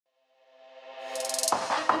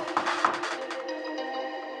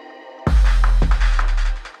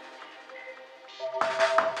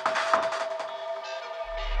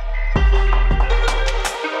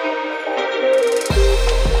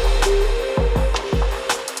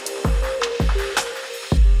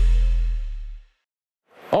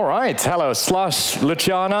right, hello Slush,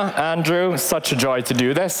 Luciana, Andrew, such a joy to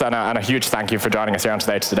do this, and a huge thank you for joining us here on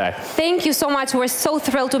stage today. Thank you so much. We're so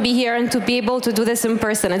thrilled to be here and to be able to do this in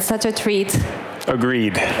person. It's such a treat.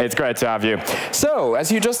 Agreed. It's great to have you. So,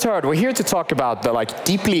 as you just heard, we're here to talk about the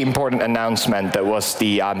deeply important announcement that was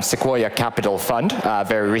the Sequoia Capital Fund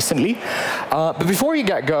very recently. But before you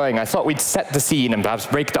get going, I thought we'd set the scene and perhaps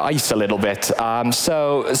break the ice a little bit.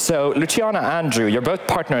 So Luciana, Andrew, you're both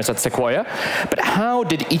partners at Sequoia, but how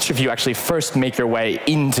did each of you actually first make your way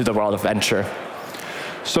into the world of venture?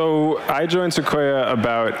 So I joined Sequoia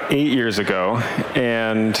about 8 years ago,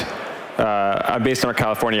 and I'm based in our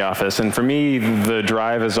California office, and for me, the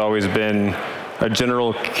drive has always been a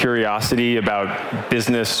general curiosity about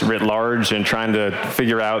business writ large and trying to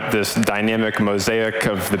figure out this dynamic mosaic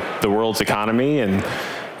of the world's economy, and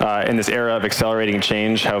in this era of accelerating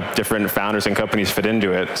change, how different founders and companies fit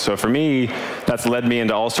into it. So for me, that's led me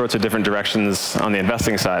into all sorts of different directions on the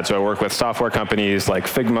investing side. So I work with software companies like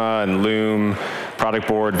Figma and Loom, Product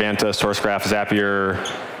Board, Vanta, Sourcegraph, Zapier,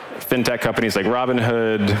 fintech companies like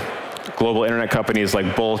Robinhood, global internet companies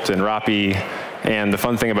like Bolt and Rappi, and the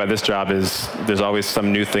fun thing about this job is there's always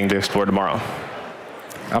some new thing to explore tomorrow.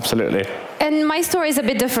 Absolutely. And my story is a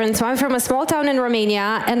bit different. So I'm from a small town in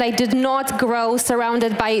Romania, and I did not grow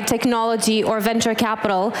surrounded by technology or venture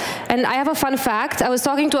capital. And I have a fun fact. I was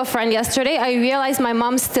talking to a friend yesterday. I realized my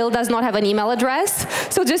mom still does not have an email address.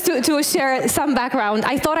 So just to share some background,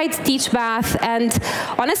 I thought I'd teach math, and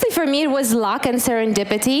honestly, for me, it was luck and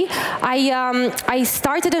serendipity. I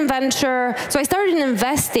started in venture. So I started in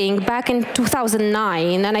investing back in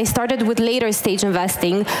 2009, and I started with later stage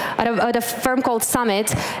investing at a firm called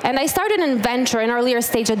Summit. And I started in venture, an earlier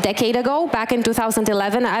stage a decade ago, back in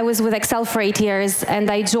 2011. I was with Excel for 8 years, and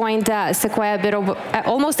I joined Sequoia a bit over,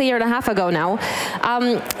 almost a year and a half ago now.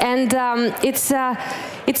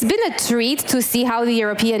 It's been a treat to see how the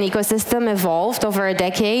European ecosystem evolved over a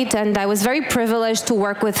decade, and I was very privileged to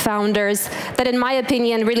work with founders that, in my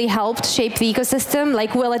opinion, really helped shape the ecosystem,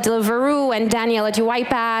 like Will at Deliveroo and Daniel at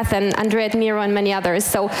UiPath and Andre at Miro and many others.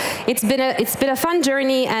 So it's been a fun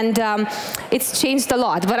journey, and it's changed a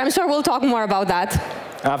lot, but I'm sure we'll talk more about that.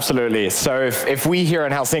 Absolutely. So if we here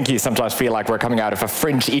in Helsinki sometimes feel like we're coming out of a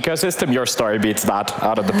fringe ecosystem, your story beats that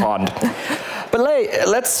out of the pond. But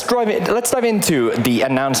let's dive into the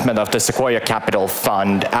announcement of the Sequoia Capital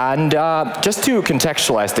Fund. And just to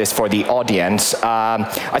contextualize this for the audience,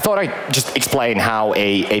 I thought I'd just explain how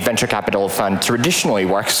a venture capital fund traditionally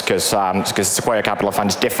works, because Sequoia Capital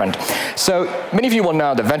Fund is different. So many of you will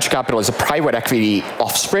know that venture capital is a private equity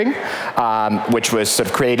offspring, which was sort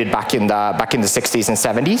of created back in the 60s and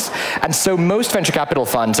 70s. And so most venture capital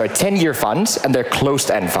funds are 10-year funds, and they're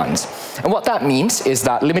closed-end funds. And what that means is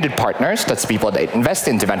that limited partners, that's people that invest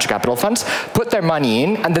into venture capital funds, put their money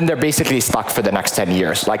in, and then they're basically stuck for the next 10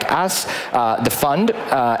 years. Like as the fund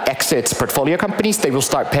exits portfolio companies, they will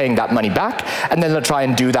start paying that money back, and then they'll try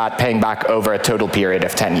and do that paying back over a total period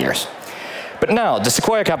of 10 years. But now, the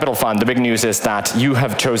Sequoia Capital Fund, the big news is that you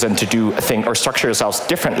have chosen to do a thing or structure yourselves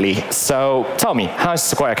differently. So tell me, how is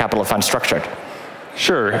Sequoia Capital Fund structured?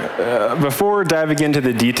 Sure. Before diving into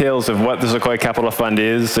the details of what the Sequoia Capital Fund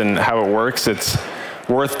is and how it works, it's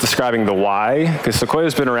worth describing the why, because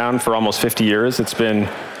Sequoia's been around for almost 50 years. It's been,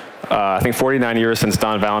 I think, 49 years since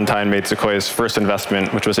Don Valentine made Sequoia's first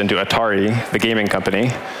investment, which was into Atari, the gaming company.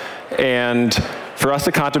 And for us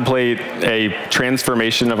to contemplate a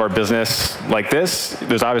transformation of our business like this,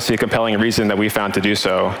 there's obviously a compelling reason that we found to do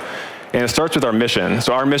so. And it starts with our mission.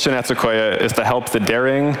 So our mission at Sequoia is to help the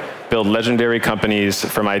daring build legendary companies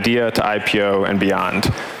from idea to IPO and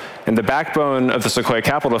beyond. And the backbone of the Sequoia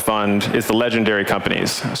Capital Fund is the legendary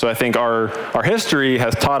companies. So I think our history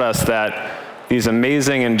has taught us that these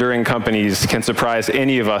amazing, enduring companies can surprise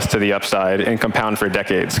any of us to the upside and compound for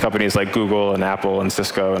decades. Companies like Google and Apple and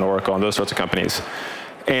Cisco and Oracle and those sorts of companies.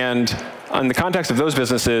 And in the context of those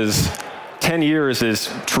businesses, 10 years is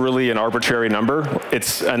truly an arbitrary number.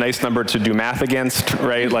 It's a nice number to do math against,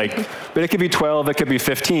 right? But it could be 12, it could be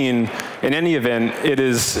 15. In any event, it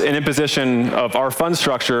is an imposition of our fund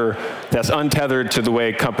structure that's untethered to the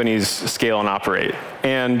way companies scale and operate.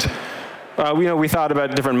 And we thought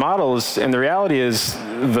about different models, and the reality is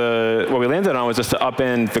what we landed on was just to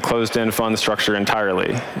upend the closed-end fund structure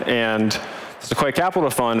entirely. And the Sequoia Capital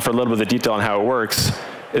Fund, for a little bit of detail on how it works,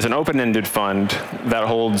 is an open-ended fund that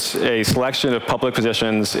holds a selection of public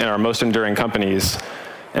positions in our most enduring companies.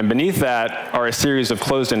 And beneath that are a series of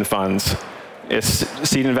closed-end funds. It's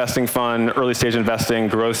seed investing fund, early stage investing,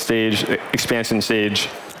 growth stage, expansion stage.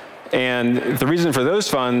 And the reason for those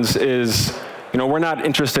funds is we're not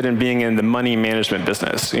interested in being in the money management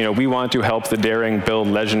business. We want to help the daring build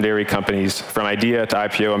legendary companies from idea to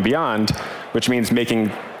IPO and beyond, which means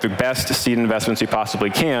making the best seed investments we possibly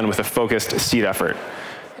can with a focused seed effort.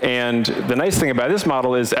 And the nice thing about this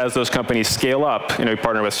model is as those companies scale up, we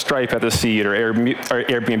partner with Stripe at the seed or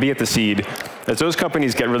Airbnb at the seed, as those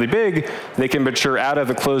companies get really big, they can mature out of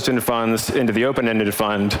the closed-end funds into the open-ended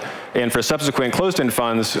fund. And for subsequent closed-end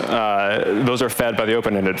funds, those are fed by the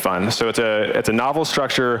open-ended fund. So it's a novel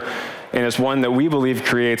structure, and it's one that we believe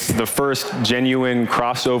creates the first genuine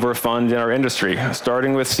crossover fund in our industry,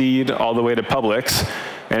 starting with seed all the way to publics.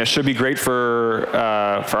 And it should be great for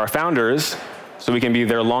our founders, so we can be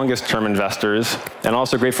their longest-term investors, and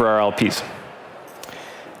also great for our LPs.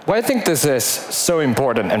 Why I think this is so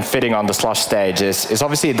important and fitting on the Slush stage is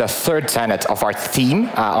obviously the third tenet of our theme,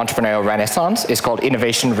 Entrepreneurial Renaissance, is called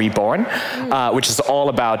Innovation Reborn, which is all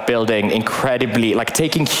about building incredibly,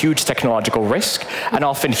 taking huge technological risk, and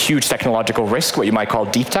often huge technological risk, what you might call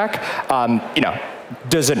deep tech,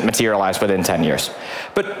 doesn't materialize within 10 years.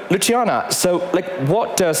 But Luciana, so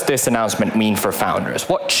what does this announcement mean for founders?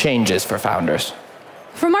 What changes for founders?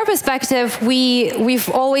 From our perspective, we've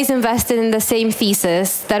always invested in the same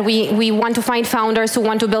thesis that we want to find founders who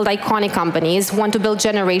want to build iconic companies, want to build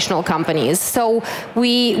generational companies. So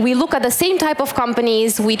we look at the same type of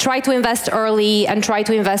companies. We try to invest early and try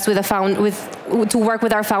to invest to work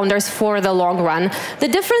with our founders for the long run. The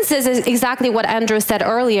difference is exactly what Andrew said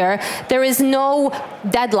earlier. There is no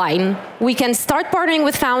deadline. We can start partnering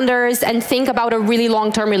with founders and think about a really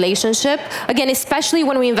long-term relationship. Again, especially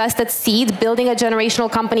when we invest at seed, building a generational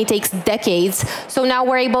company takes decades. So now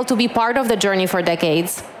we're able to be part of the journey for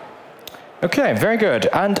decades. Okay, very good.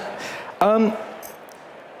 And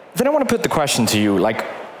then I want to put the question to you,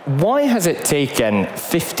 why has it taken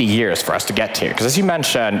 50 years for us to get here? Because as you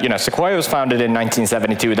mentioned, Sequoia was founded in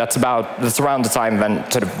 1972. That's around the time when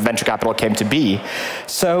sort of venture capital came to be.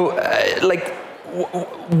 So,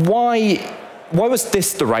 why was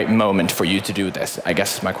this the right moment for you to do this? I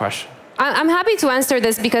guess is my question. I'm happy to answer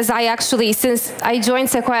this because I actually, since I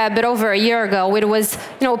joined Sequoia a bit over a year ago, it was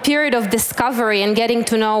a period of discovery and getting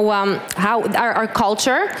to know how our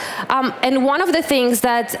culture. And one of the things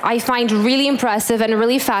that I find really impressive and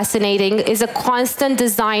really fascinating is a constant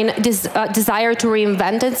desire to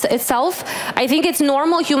reinvent itself. I think it's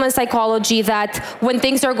normal human psychology that when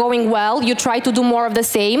things are going well, you try to do more of the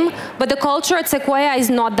same. But the culture at Sequoia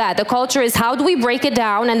is not that. The culture is how do we break it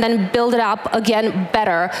down and then build it up again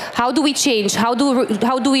better? How do we change? How do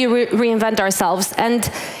we reinvent ourselves?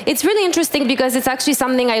 And it's really interesting because it's actually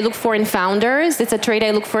something I look for in founders. It's a trait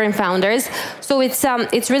I look for in founders. So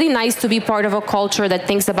it's really nice to be part of a culture that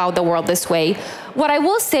thinks about the world this way. What I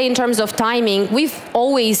will say in terms of timing, we've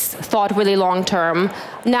always thought really long term.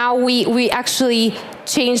 Now we actually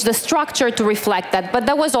change the structure to reflect that, but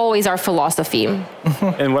that was always our philosophy.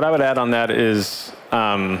 And what I would add on that is,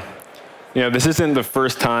 this isn't the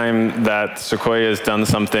first time that Sequoia has done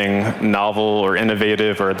something novel or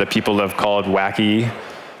innovative or that people have called wacky.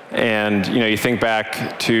 And you think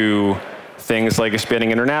back to things like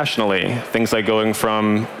expanding internationally, things like going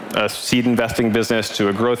from a seed investing business to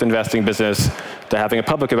a growth investing business to having a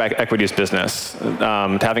public equities business,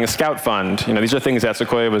 to having a scout fund. These are things that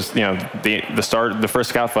Sequoia was, the first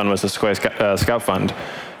scout fund was the Sequoia Scout Fund.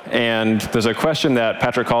 And there's a question that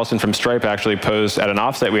Patrick Carlson from Stripe actually posed at an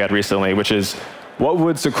offsite we had recently, which is, what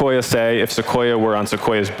would Sequoia say if Sequoia were on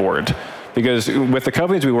Sequoia's board? Because with the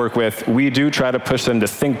companies we work with, we do try to push them to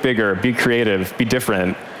think bigger, be creative, be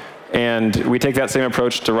different. And we take that same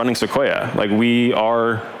approach to running Sequoia. We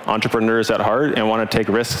are entrepreneurs at heart and want to take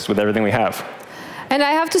risks with everything we have. And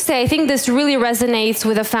I have to say, I think this really resonates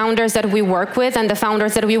with the founders that we work with and the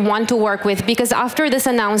founders that we want to work with, because after this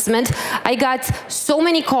announcement, I got so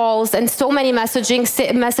many calls and so many messages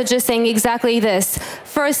saying exactly this.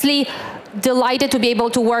 Firstly, delighted to be able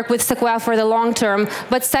to work with Sequoia for the long term.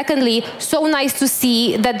 But secondly, so nice to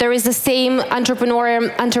see that there is the same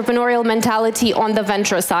entrepreneurial mentality on the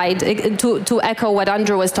venture side, to echo what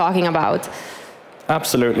Andrew was talking about.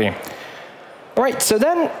 Absolutely. All right, so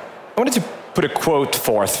then I wanted to put a quote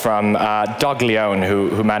forth from Doug Leone,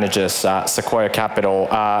 who manages Sequoia Capital.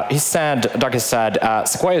 Doug has said,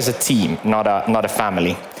 Sequoia is a team, not a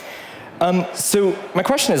family. So my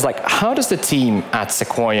question is, how does the team at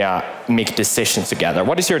Sequoia make decisions together?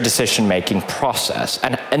 What is your decision-making process?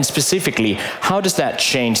 And specifically, how does that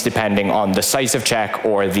change depending on the size of check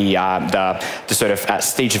or the sort of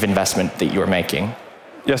stage of investment that you're making?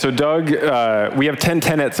 Yeah, so Doug, we have 10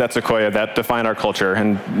 tenets at Sequoia that define our culture,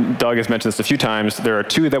 and Doug has mentioned this a few times. There are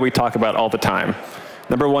 2 that we talk about all the time.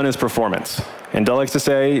 Number 1 is performance. And Doug likes to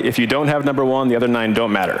say, if you don't have number 1, the other 9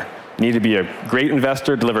 don't matter. You need to be a great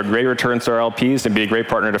investor, deliver great returns to our LPs, and be a great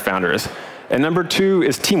partner to founders. And number two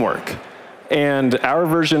is teamwork. And our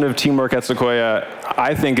version of teamwork at Sequoia,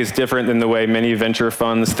 I think, is different than the way many venture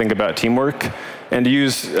funds think about teamwork. And to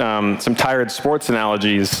use some tired sports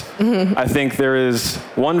analogies, I think there is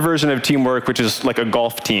one version of teamwork which is like a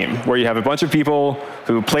golf team, where you have a bunch of people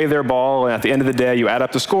who play their ball, and at the end of the day, you add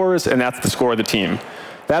up the scores, and that's the score of the team.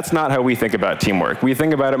 That's not how we think about teamwork. We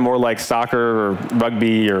think about it more like soccer or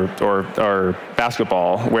rugby or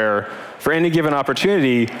basketball, where for any given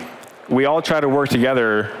opportunity, we all try to work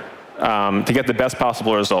together to get the best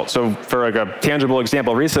possible result. So for like a tangible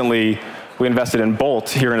example, recently, we invested in Bolt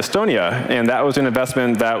here in Estonia, and that was an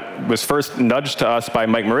investment that was first nudged to us by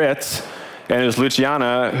Mike Moritz, and it was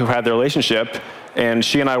Luciana who had the relationship, and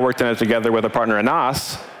she and I worked on it together with a partner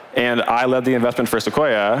Anas, and I led the investment for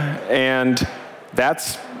Sequoia, and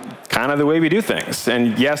that's kind of the way we do things.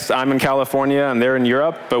 And yes, I'm in California and they're in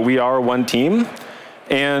Europe, but we are one team.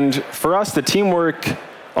 And for us, the teamwork,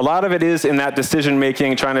 a lot of it is in that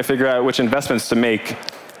decision-making, trying to figure out which investments to make.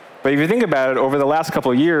 But if you think about it, over the last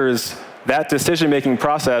couple of years, that decision-making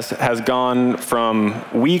process has gone from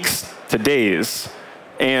weeks to days.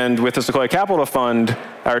 And with the Sequoia Capital Fund,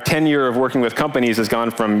 our tenure of working with companies has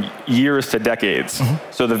gone from years to decades.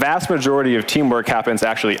 So the vast majority of teamwork happens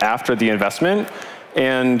actually after the investment.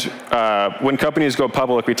 And when companies go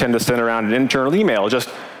public, we tend to send around an internal email, just,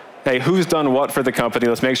 hey, who's done what for the company?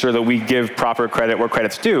 Let's make sure that we give proper credit where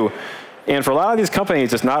credit's due. And for a lot of these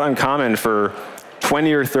companies, it's not uncommon for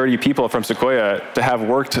 20 or 30 people from Sequoia to have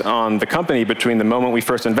worked on the company between the moment we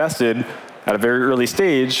first invested at a very early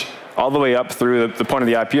stage all the way up through the point of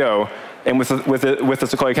the IPO. And with the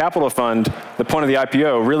Sequoia Capital Fund, the point of the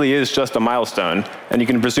IPO really is just a milestone. And you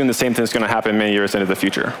can presume the same thing's going to happen many years into the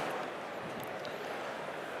future.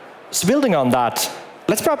 So building on that,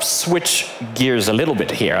 let's perhaps switch gears a little bit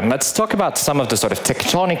here, and let's talk about some of the sort of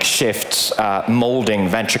tectonic shifts molding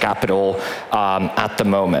venture capital at the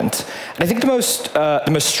moment. And I think the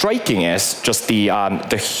most striking is just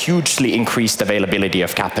the hugely increased availability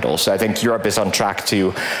of capital. So I think Europe is on track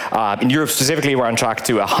to, in Europe specifically, we're on track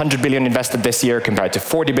to 100 billion invested this year compared to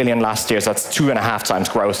 40 billion last year. So that's 2.5 times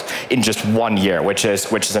growth in just 1 year, which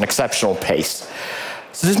is an exceptional pace.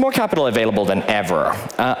 So there's more capital available than ever.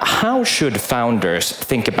 How should founders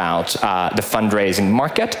think about the fundraising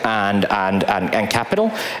market and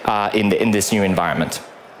capital in this new environment?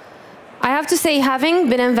 I have to say, having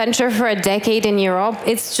been in venture for a decade in Europe,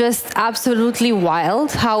 it's just absolutely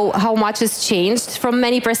wild how much has changed from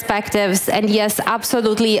many perspectives. And yes,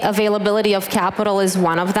 absolutely, availability of capital is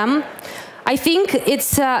one of them. I think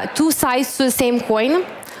it's two sides to the same coin.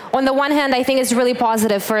 On the one hand, I think it's really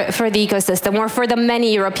positive for the ecosystem, or for the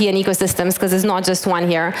many European ecosystems, because it's not just one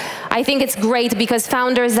here. I think it's great because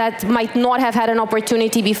founders that might not have had an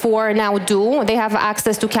opportunity before now do. They have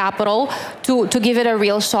access to capital to give it a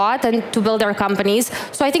real shot and to build their companies.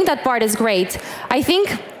 So I think that part is great. I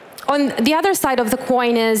think on the other side of the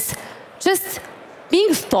coin is just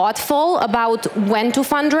being thoughtful about when to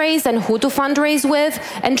fundraise and who to fundraise with,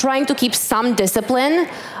 and trying to keep some discipline.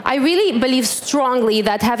 I really believe strongly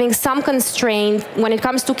that having some constraint when it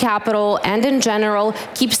comes to capital and in general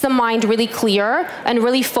keeps the mind really clear and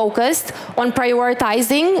really focused on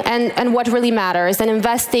prioritizing and what really matters, and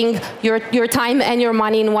investing your time and your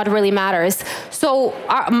money in what really matters. So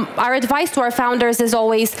our advice to our founders is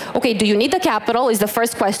always, okay, do you need the capital is the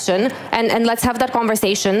first question, and let's have that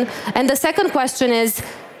conversation. And the second question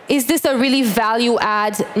is this a really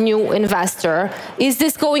value-add new investor? Is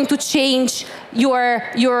this going to change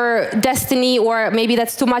your destiny, or maybe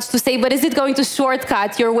that's too much to say, but is it going to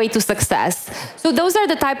shortcut your way to success? So those are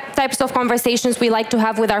the types of conversations we like to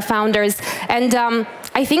have with our founders. And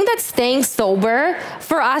I think that staying sober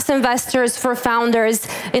for us investors, for founders,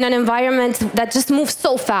 in an environment that just moves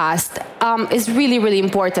so fast is really, really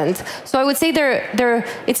important. So I would say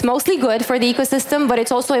it's mostly good for the ecosystem, but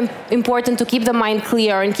it's also important to keep the mind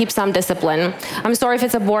clear and keep some discipline. I'm sorry if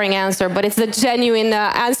it's a boring answer, but it's the genuine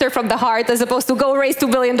answer from the heart, as opposed to go raise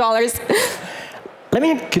 $2 billion. Let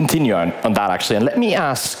me continue on that, actually, and let me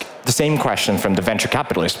ask the same question from the venture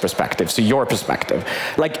capitalist perspective, so your perspective.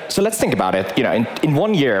 So let's think about it. You know, in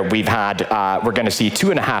 1 year, we're going to see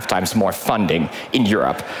 2.5 times more funding in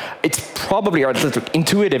Europe. It's probably, or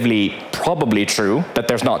intuitively, probably true that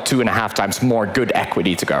there's not 2.5 times more good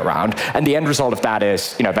equity to go around. And the end result of that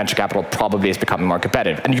is, venture capital probably is becoming more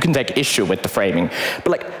competitive. And you can take issue with the framing.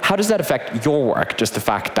 But how does that affect your work? Just the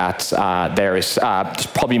fact that there's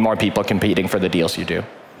probably more people competing for the deals you do.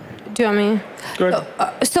 Do you want me? Go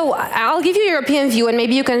ahead. So I'll give you a European view, and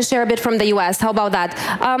maybe you can share a bit from the US. How about that?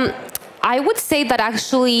 I would say that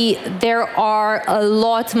actually there are a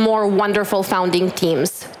lot more wonderful founding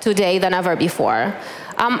teams today than ever before.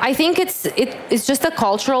 I think it's just a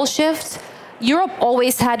cultural shift. Europe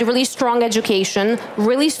always had really strong education,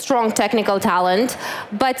 really strong technical talent,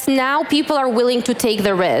 but now people are willing to take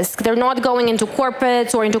the risk. They're not going into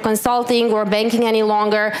corporates or into consulting or banking any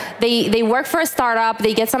longer. They work for a startup,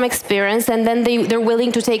 they get some experience, and then they're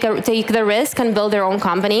willing to take the risk and build their own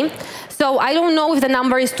company. So I don't know if the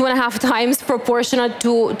number is 2.5 times proportionate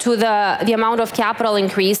to the amount of capital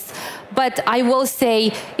increase, but I will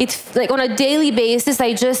say it's like on a daily basis,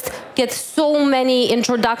 I just get so many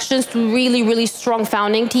introductions to really, really strong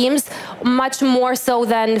founding teams, much more so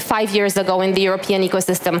than 5 years ago in the European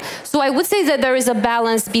ecosystem. So I would say that there is a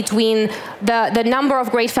balance between the number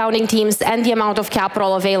of great founding teams and the amount of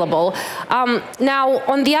capital available. Now,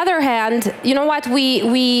 on the other hand, you know what,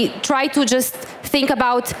 we try to just think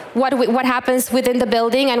about what happens within the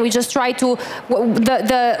building, and we just try to,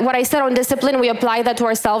 what I said on discipline, we apply that to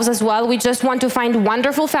ourselves as well. We just want to find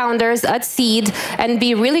wonderful founders at seed and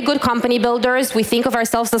be really good company builders. We think of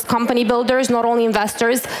ourselves as company builders, not only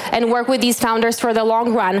investors, and work with these founders for the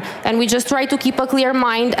long run. And we just try to keep a clear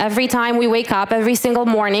mind every time we wake up, every single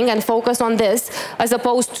morning, and focus on this, as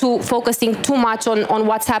opposed to focusing too much on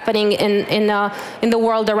what's happening in the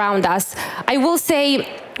world around us. I will say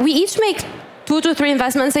we each make 2 to 3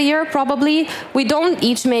 investments a year, probably. We don't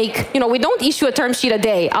each make, we don't issue a term sheet a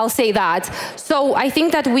day, I'll say that. So I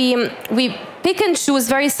think that we pick and choose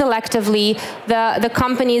very selectively the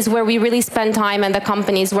companies where we really spend time and the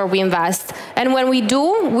companies where we invest. And when we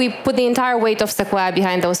do, we put the entire weight of Sequoia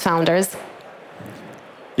behind those founders.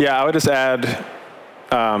 Yeah, I would just add,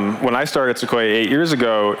 when I started Sequoia 8 years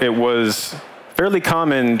ago, it was fairly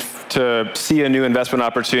common to see a new investment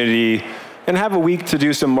opportunity and have a week to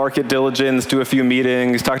do some market diligence, do a few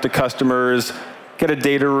meetings, talk to customers, get a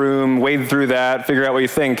data room, wade through that, figure out what you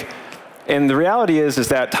think. And the reality is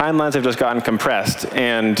that timelines have just gotten compressed.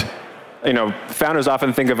 And founders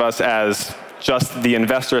often think of us as just the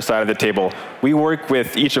investor side of the table. We work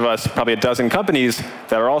with each of us, probably a dozen companies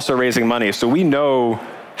that are also raising money. So we know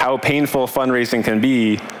how painful fundraising can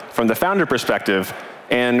be from the founder perspective.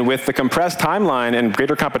 And with the compressed timeline and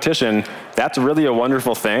greater competition, that's really a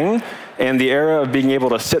wonderful thing. And the era of being able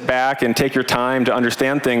to sit back and take your time to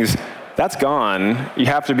understand things, that's gone. You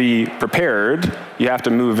have to be prepared. You have to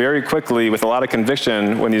move very quickly with a lot of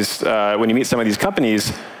conviction when you meet some of these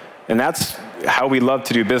companies. And that's how we love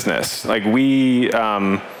to do business. Like we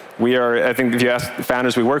are, I think if you ask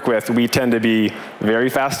founders we work with, we tend to be very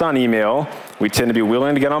fast on email. We tend to be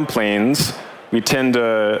willing to get on planes. We tend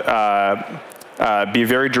to be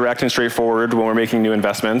very direct and straightforward when we're making new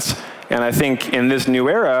investments. And I think in this new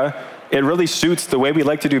era, it really suits the way we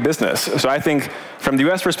like to do business. So I think from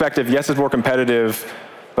the US perspective, yes, it's more competitive,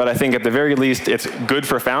 but I think at the very least, it's good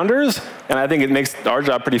for founders, and I think it makes our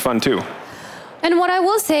job pretty fun too. And what I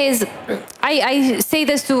will say is, I say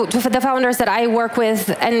this to the founders that I work with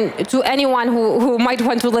and to anyone who might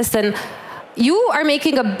want to listen. You are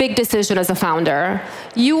making a big decision as a founder.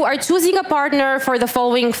 You are choosing a partner for the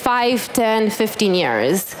following 5, 10, 15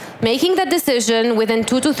 years. Making that decision within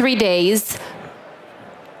 2 to 3 days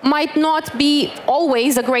might not be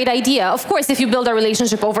always a great idea. Of course, if you build a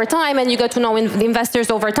relationship over time and you get to know the investors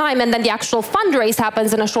over time, and then the actual fundraise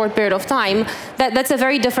happens in a short period of time, that's a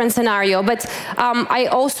very different scenario. But I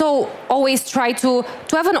also always try to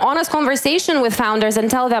have an honest conversation with founders and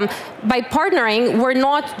tell them, by partnering, we're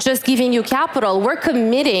not just giving you capital, we're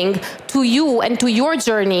committing to you and to your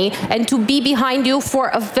journey and to be behind you for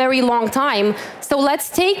a very long time. So let's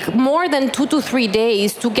take more than 2 to 3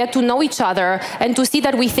 days to get to know each other and to see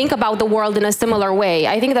that we think about the world in a similar way.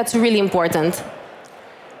 I think that's really important.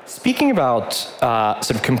 Speaking about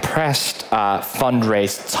sort of compressed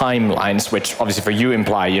fundraise timelines, which obviously for you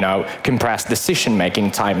imply, compressed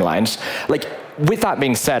decision-making timelines, with that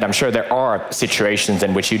being said, I'm sure there are situations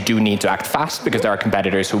in which you do need to act fast because there are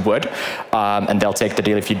competitors who would, and they'll take the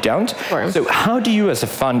deal if you don't. Sure. So how do you as a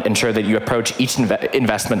fund ensure that you approach each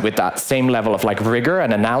investment with that same level of rigor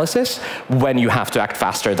and analysis when you have to act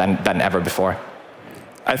faster than ever before?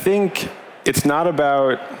 I think it's not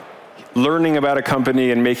about learning about a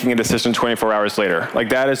company and making a decision 24 hours later.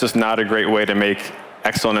 That is just not a great way to make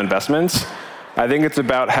excellent investments. I think it's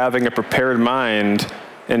about having a prepared mind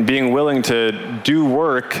and being willing to do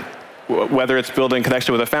work, whether it's building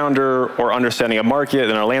connection with a founder or understanding a market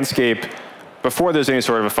and a landscape, before there's any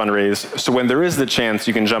sort of a fundraise. So when there is the chance,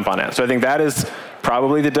 you can jump on it. So I think that is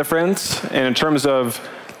probably the difference. And in terms of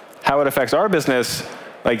how it affects our business,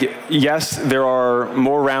 yes, there are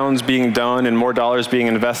more rounds being done and more dollars being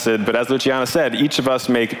invested, but as Luciana said, each of us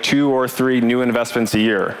make 2 or 3 new investments a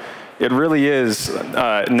year. It really is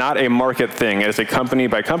not a market thing. It's a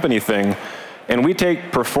company-by-company thing. And we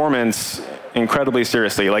take performance incredibly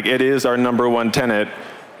seriously. Like, it is our #1 tenet,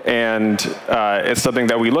 and it's something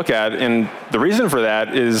that we look at. And the reason for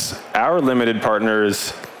that is our limited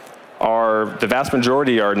partners the vast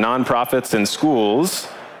majority are nonprofits and schools,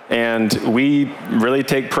 and we really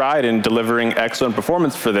take pride in delivering excellent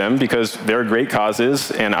performance for them because they're great causes,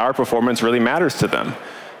 and our performance really matters to them.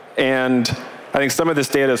 And I think some of this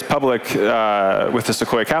data is public with the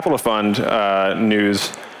Sequoia Capital Fund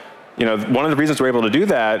news. You know, one of the reasons we're able to do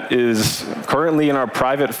that is currently in our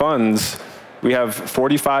private funds, we have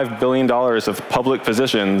 $45 billion of public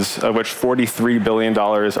positions, of which $43 billion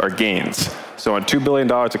are gains. So on $2 billion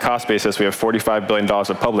of cost basis, we have $45 billion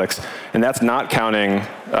of publics, and that's not counting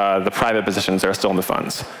the private positions that are still in the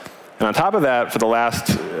funds. And on top of that, for the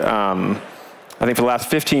last, I think for the last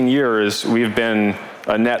 15 years, we've been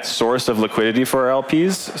a net source of liquidity for our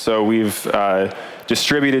LPs. So we've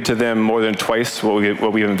distributed to them more than twice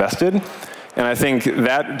what we've invested. And I think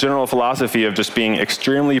that general philosophy of just being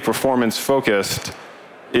extremely performance-focused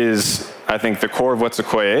is, I think, the core of what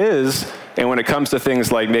Sequoia is. And when it comes to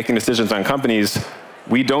things like making decisions on companies,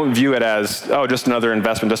 we don't view it as, oh, just another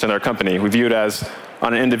investment, just another company. We view it as,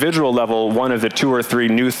 on an individual level, one of the 2 or 3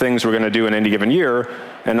 new things we're going to do in any given year,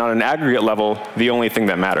 and on an aggregate level, the only thing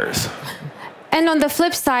that matters. And on the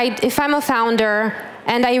flip side, if I'm a founder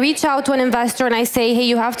and I reach out to an investor and I say, hey,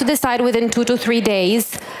 you have to decide within 2 to 3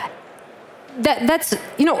 days, that's,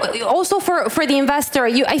 you know, also for the investor,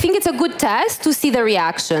 I think it's a good test to see the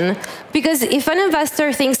reaction. Because if an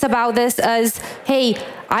investor thinks about this as, hey,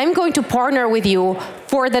 I'm going to partner with you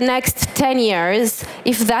for the next 10 years,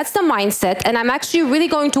 if that's the mindset, and I'm actually really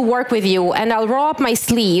going to work with you, and I'll roll up my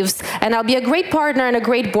sleeves, and I'll be a great partner and a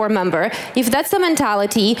great board member, if that's the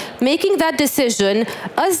mentality, making that decision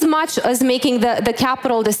as much as making the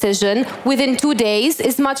capital decision within 2 days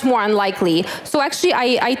is much more unlikely. So actually,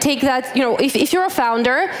 I take that, you know, if you're a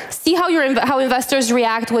founder, see how investors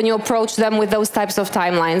react when you approach them with those types of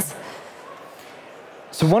timelines.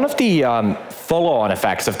 So one of the follow-on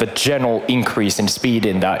effects of the general increase in speed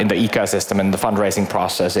in the ecosystem and the fundraising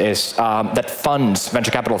process is that funds,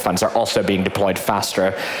 venture capital funds, are also being deployed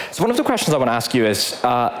faster. So one of the questions I want to ask you is,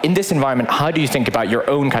 in this environment, how do you think about your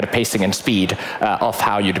own kind of pacing and speed of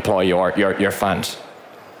how you deploy your funds?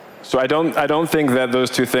 So I don't think that those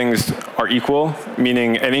two things are equal,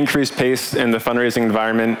 meaning an increased pace in the fundraising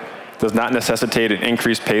environment does not necessitate an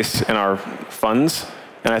increased pace in our funds.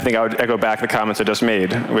 And I think I would echo back the comments I just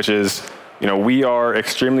made, which is, you know, we are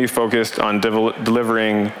extremely focused on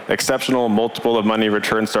delivering exceptional multiple of money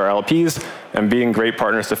returns to our LPs and being great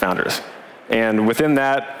partners to founders. And within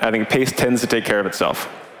that, I think pace tends to take care of itself.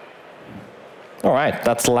 All right,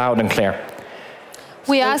 that's loud and clear.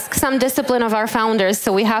 We ask some discipline of our founders,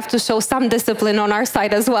 so we have to show some discipline on our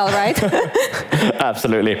side as well, right?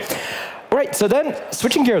 Absolutely. All right, so then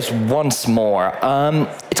switching gears once more,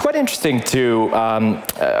 it's quite interesting to,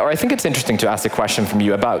 or I think it's interesting to ask a question from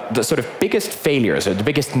you about the sort of biggest failures or the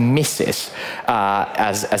biggest misses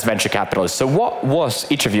as venture capitalists. So what was,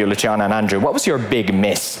 each of you, Luciana and Andrew, what was your big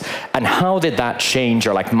miss? And how did that change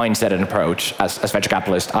your mindset and approach as venture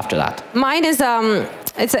capitalists after that? Mine is,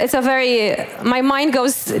 my mind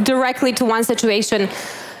goes directly to one situation.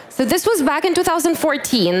 So this was back in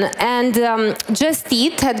 2014, and Just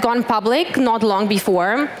Eat had gone public not long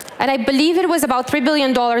before, and I believe it was about $3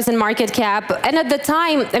 billion in market cap. And at the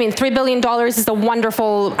time, I mean, $3 billion is a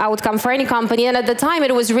wonderful outcome for any company, and at the time,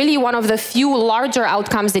 it was really one of the few larger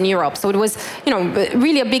outcomes in Europe. So it was, you know,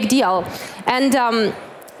 really a big deal. And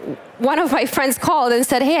one of my friends called and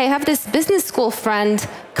said, hey, I have this business school friend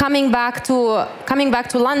coming back to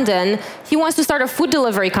London. He wants to start a food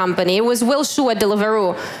delivery company. It was Will Shu at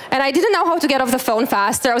Deliveroo. And I didn't know how to get off the phone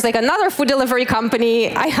faster. I was like, another food delivery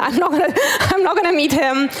company. I'm not gonna meet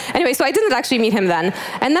him. Anyway, so I didn't actually meet him then.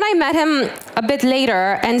 And then I met him a bit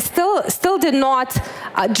later and still did not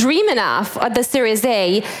dream enough at the Series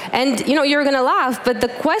A. And you know, you're gonna laugh, but the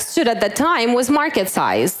question at the time was market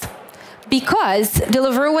size. Because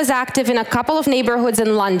Deliveroo was active in a couple of neighborhoods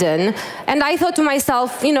in London, and I thought to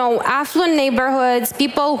myself, you know, affluent neighborhoods,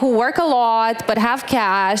 people who work a lot but have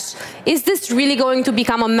cash, is this really going to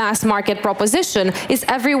become a mass market proposition? Is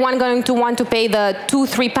everyone going to want to pay the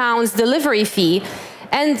 £2-3 delivery fee?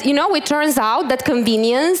 And you know, it turns out that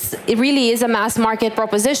convenience, it really is a mass market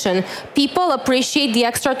proposition. People appreciate the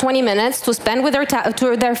extra 20 minutes to spend with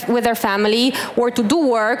their family, or to do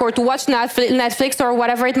work, or to watch Netflix, or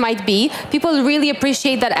whatever it might be. People really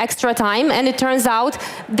appreciate that extra time, and it turns out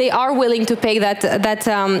they are willing to pay that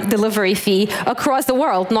delivery fee across the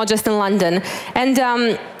world, not just in London.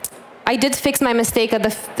 And I did fix my mistake at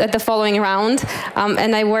the following round,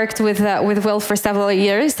 and I worked with Will for several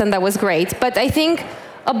years, and that was great. But I think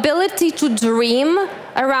ability to dream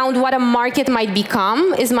around what a market might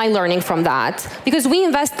become is my learning from that. Because we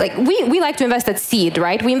invest, we like to invest at seed,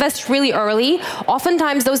 right? We invest really early.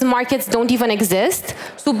 Oftentimes those markets don't even exist.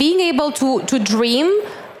 So being able to dream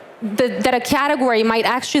that a category might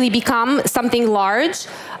actually become something large,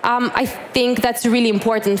 I think that's really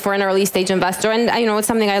important for an early stage investor. And it's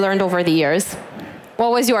something I learned over the years.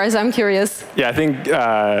 What was yours? I'm curious. Yeah, I think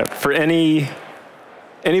for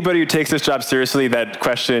anybody who takes this job seriously, that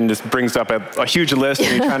question just brings up a huge list,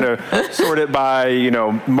 and you're trying to sort it by,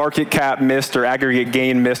 market cap missed or aggregate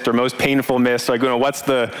gain missed or most painful missed. Like, what's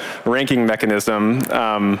the ranking mechanism?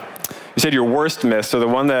 You said your worst miss. So the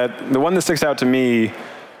one that sticks out to me,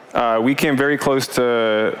 we came very close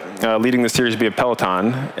to leading the Series B of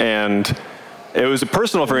Peloton, and it was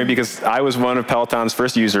personal for me because I was one of Peloton's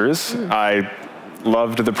first users. I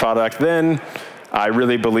loved the product then. I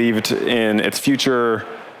really believed in its future.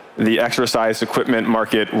 The exercise equipment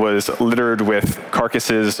market was littered with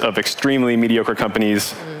carcasses of extremely mediocre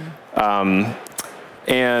companies.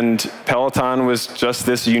 And Peloton was just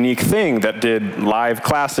this unique thing that did live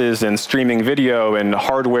classes and streaming video and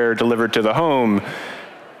hardware delivered to the home.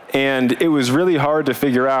 And it was really hard to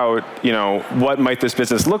figure out, what might this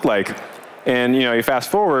business look like. And, you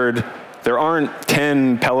fast forward, there aren't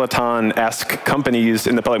 10 Peloton-esque companies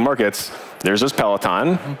in the public markets. There's just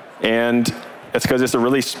Peloton, and it's because it's a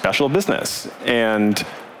really special business. And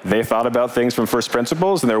they thought about things from first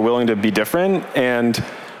principles, and they're willing to be different. And,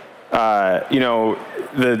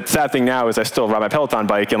 the sad thing now is I still ride my Peloton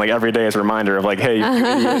bike, and every day is a reminder of hey,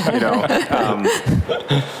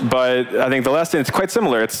 but I think the lesson is quite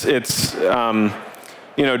similar. It's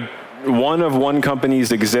one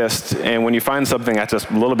companies exist, and when you find something that's just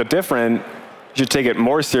a little bit different, you should take it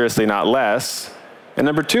more seriously, not less. And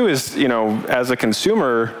number two is, as a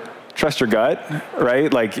consumer, trust your gut,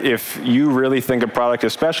 right? If you really think a product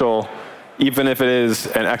is special, even if it is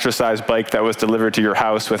an exercise bike that was delivered to your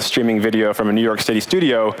house with streaming video from a New York City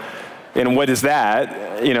studio, and what is that?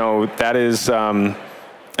 That is,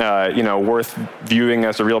 worth viewing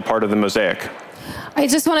as a real part of the mosaic. I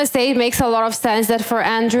just want to say it makes a lot of sense that for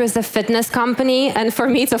Andrew it's a fitness company, and for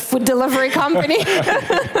me it's a food delivery company.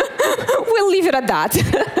 We'll leave it at that.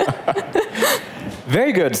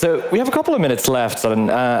 Very good. So we have a couple of minutes left, and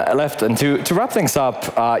to wrap things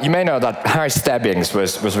up, you may know that Harry Stebbings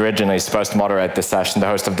was originally supposed to moderate this session, the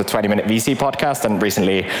host of the 20-Minute VC podcast, and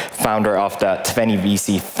recently founder of the 20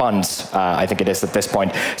 VC Funds, I think it is at this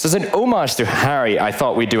point. So as an homage to Harry, I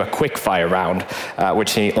thought we'd do a quick fire round,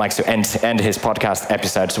 which he likes to end his podcast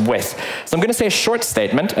episodes with. So I'm going to say a short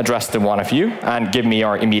statement addressed to one of you, and give me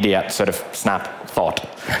your immediate sort of snap thought.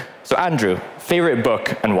 So Andrew, favorite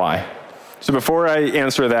book and why? So before I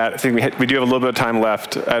answer that, I think we do have a little bit of time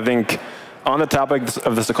left. I think on the topic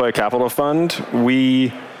of the Sequoia Capital Fund,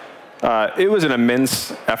 it was an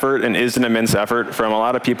immense effort and is an immense effort from a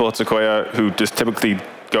lot of people at Sequoia who just typically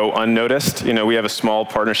go unnoticed. We have a small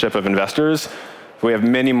partnership of investors. We have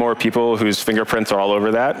many more people whose fingerprints are all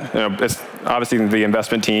over that. It's obviously the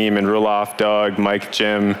investment team and Rulof, Doug, Mike,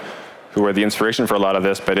 Jim, who are the inspiration for a lot of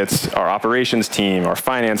this, but it's our operations team, our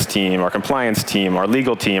finance team, our compliance team, our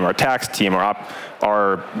legal team, our tax team,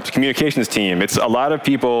 our communications team. It's a lot of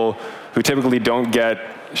people who typically don't get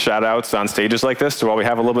shout outs on stages like this. So while we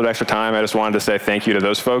have a little bit of extra time, I just wanted to say thank you to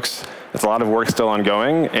those folks. It's a lot of work still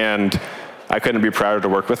ongoing, and I couldn't be prouder to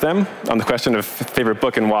work with them. On the question of favorite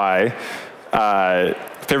book and why,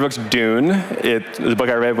 favorite book's Dune. It was a book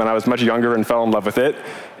I read when I was much younger and fell in love with it.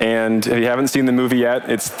 And if you haven't seen the movie yet,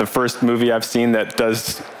 it's the first movie I've seen that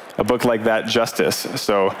does a book like that justice.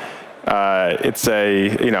 So it's a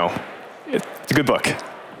good book.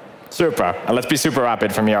 Super. And let's be super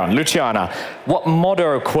rapid from here on. Luciana, what motto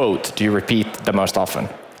or quote do you repeat the most often?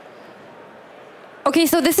 Okay,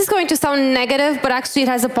 so this is going to sound negative, but actually it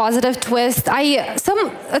has a positive twist. At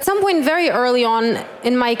some point very early on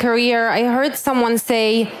in my career, I heard someone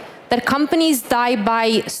say that companies die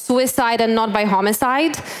by suicide and not by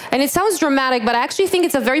homicide. And it sounds dramatic, but I actually think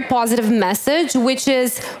it's a very positive message, which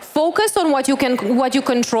is focus on what you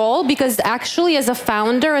control, because actually as a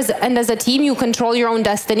founder and as a team, you control your own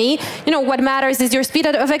destiny. What matters is your speed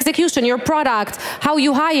of execution, your product, how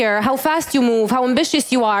you hire, how fast you move, how ambitious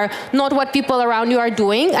you are, not what people around you are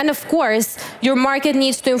doing. And of course, your market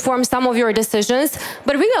needs to inform some of your decisions,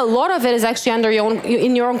 but really a lot of it is actually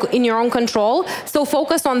in your own control. So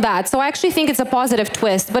focus on that. So I actually think it's a positive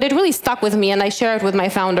twist, but it really stuck with me, and I share it with my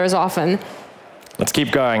founders often. Let's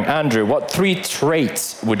keep going. Andrew, what 3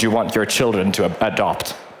 traits would you want your children to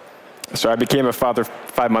adopt? So I became a father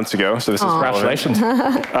 5 months ago, so this is congratulations.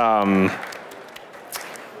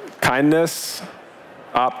 Kindness,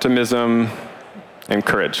 optimism, and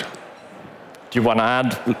courage. Do you want to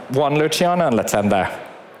add one, Luciana? And let's end there.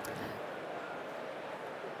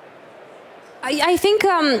 I think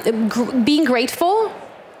being grateful,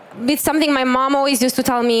 it's something my mom always used to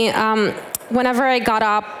tell me whenever I got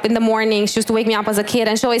up in the morning. She used to wake me up as a kid,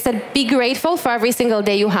 and she always said, be grateful for every single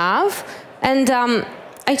day you have. And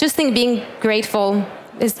I just think being grateful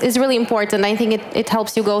is really important. I think it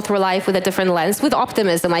helps you go through life with a different lens, with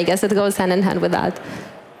optimism. I guess it goes hand in hand with that.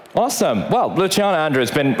 Awesome. Well, Luciana, Andrew,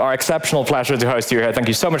 it's been our exceptional pleasure to host you here. Thank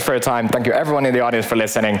you so much for your time. Thank you, everyone in the audience, for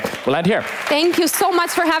listening. We'll end here. Thank you so much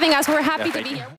for having us. We're happy to be here.